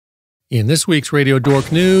In this week's Radio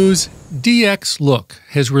Dork News, DX Look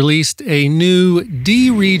has released a new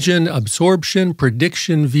D-region absorption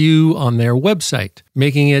prediction view on their website,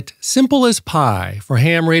 making it simple as pie for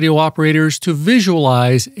ham radio operators to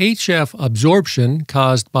visualize HF absorption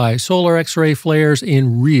caused by solar X-ray flares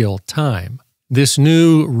in real time. This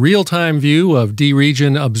new real-time view of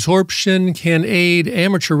D-region absorption can aid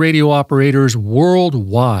amateur radio operators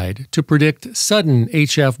worldwide to predict sudden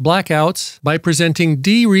HF blackouts by presenting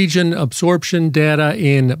D-region absorption data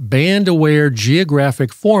in band-aware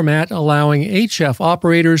geographic format, allowing HF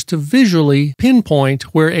operators to visually pinpoint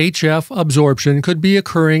where HF absorption could be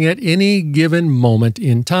occurring at any given moment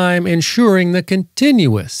in time, ensuring the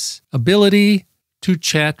continuous ability to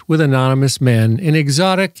chat with anonymous men in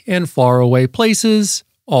exotic and faraway places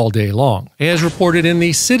all day long. As reported in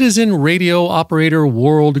the Citizen Radio Operator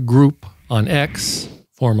World Group on X,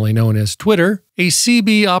 formerly known as Twitter, a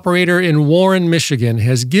CB operator in Warren, Michigan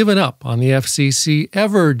has given up on the FCC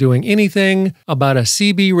ever doing anything about a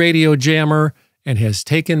CB radio jammer and has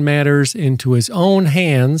taken matters into his own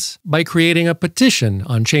hands by creating a petition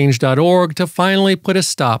on change.org to finally put a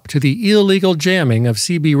stop to the illegal jamming of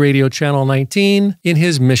CB Radio Channel 19 in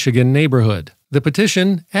his Michigan neighborhood. The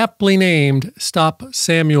petition, aptly named Stop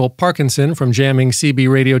Samuel Parkinson from Jamming CB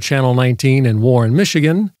Radio Channel 19 in Warren,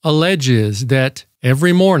 Michigan, alleges that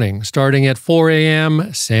every morning, starting at 4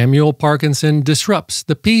 a.m., Samuel Parkinson disrupts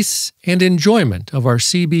the peace and enjoyment of our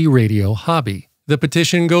CB radio hobby. The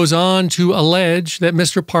petition goes on to allege that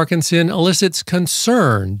Mr. Parkinson elicits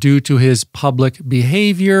concern due to his public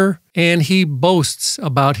behavior, and he boasts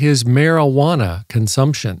about his marijuana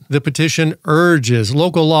consumption. The petition urges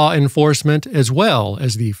local law enforcement as well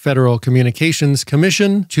as the Federal Communications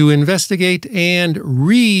Commission to investigate and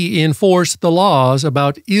reinforce the laws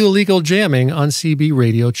about illegal jamming on CB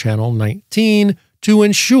Radio Channel 19 to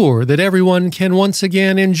ensure that everyone can once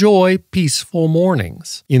again enjoy peaceful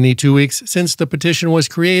mornings. In the 2 weeks since the petition was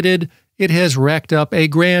created, it has racked up a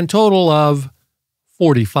grand total of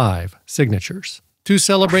 45 signatures. To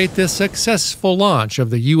celebrate the successful launch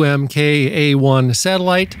of the UMK-A1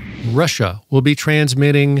 satellite, Russia will be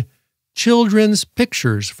transmitting children's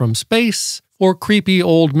pictures from space for creepy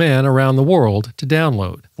old men around the world to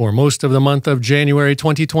download. For most of the month of January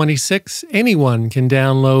 2026, anyone can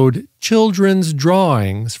download children's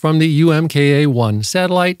drawings from the UMK-A1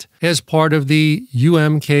 satellite as part of the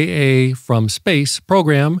UMK-A from Space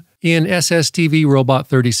program in SSTV Robot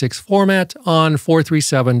 36 format on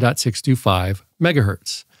 437.625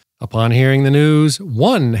 MHz. Upon hearing the news,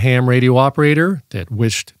 one ham radio operator that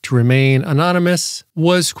wished to remain anonymous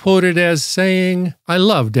was quoted as saying, "I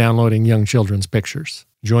love downloading young children's pictures.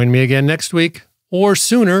 Join me again next week, or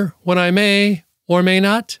sooner, when I may or may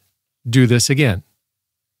not do this again.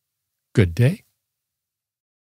 Good day."